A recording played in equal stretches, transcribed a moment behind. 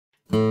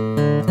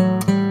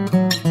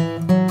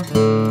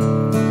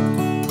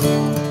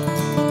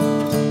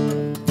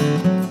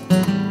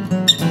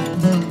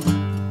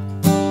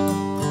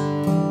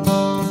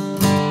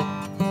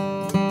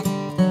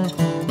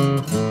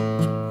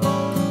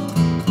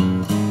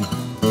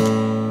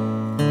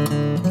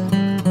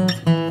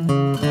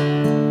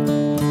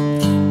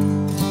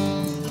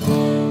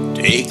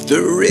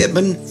the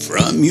ribbon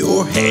from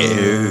your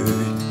hair.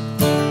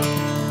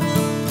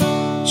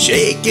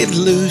 Shake it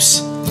loose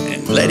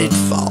and let it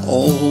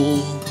fall,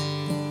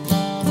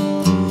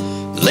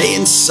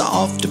 laying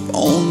soft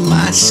upon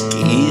my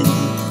skin,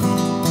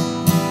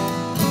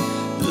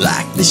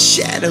 like the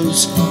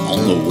shadows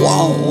on the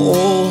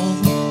wall.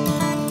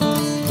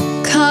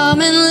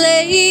 Come and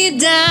lay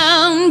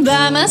down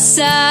by my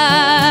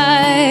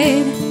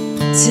side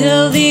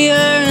till the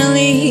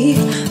early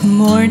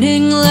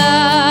morning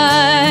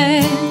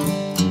light.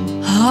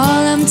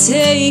 All I'm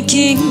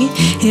taking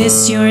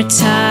is your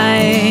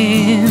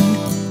time.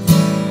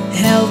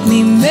 Help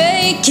me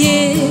make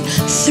it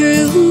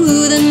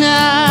through the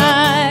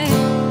night.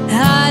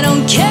 I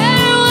don't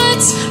care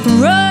what's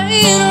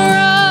right or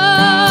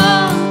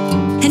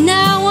wrong, and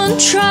I won't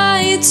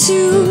try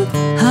to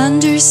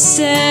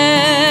understand.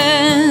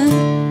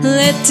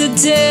 Let the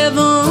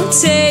devil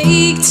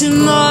take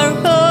tomorrow.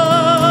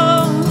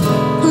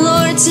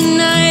 Lord,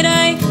 tonight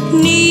I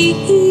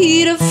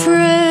need a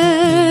friend.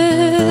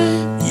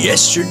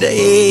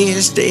 Yesterday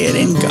is dead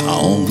and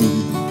gone,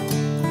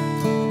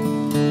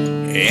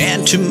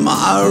 and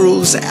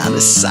tomorrow's out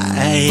of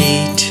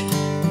sight.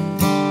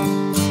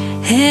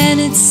 And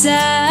it's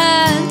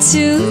sad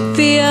to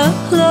be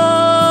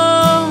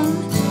alone.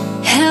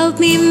 Help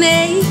me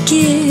make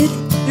it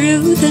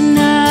through the night.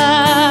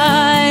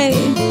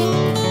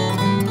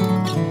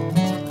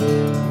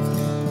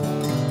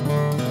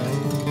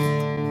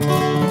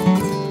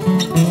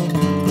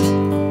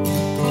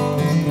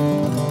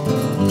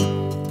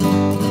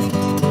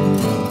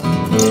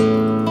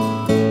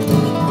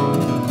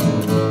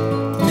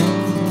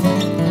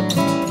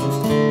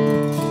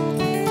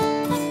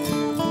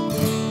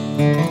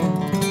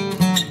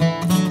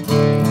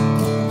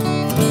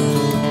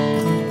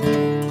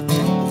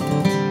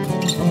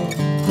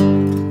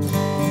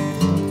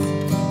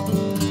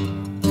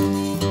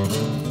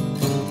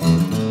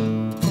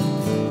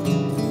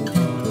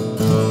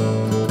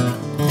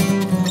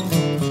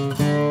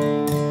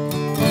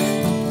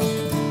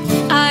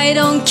 I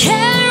don't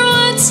care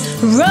what's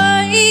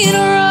right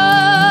or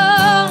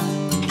wrong.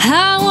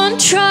 I won't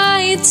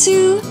try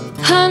to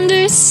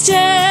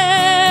understand.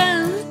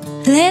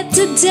 Let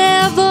the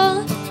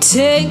devil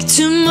take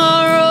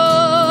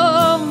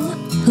tomorrow.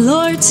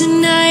 Lord,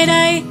 tonight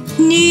I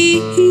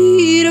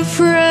need a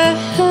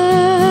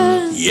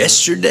friend.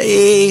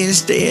 Yesterday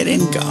is dead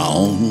and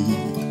gone,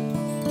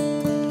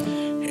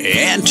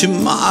 and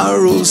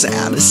tomorrow's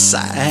out of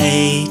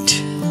sight.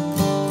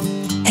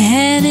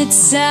 And it's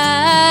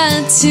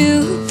sad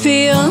to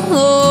feel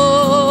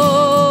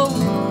alone.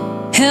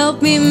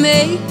 Help me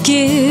make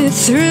it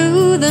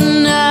through the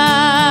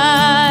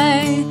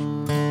night.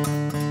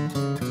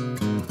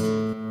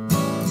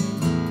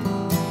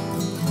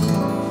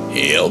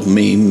 Help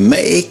me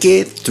make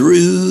it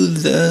through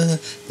the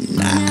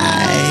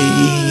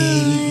night.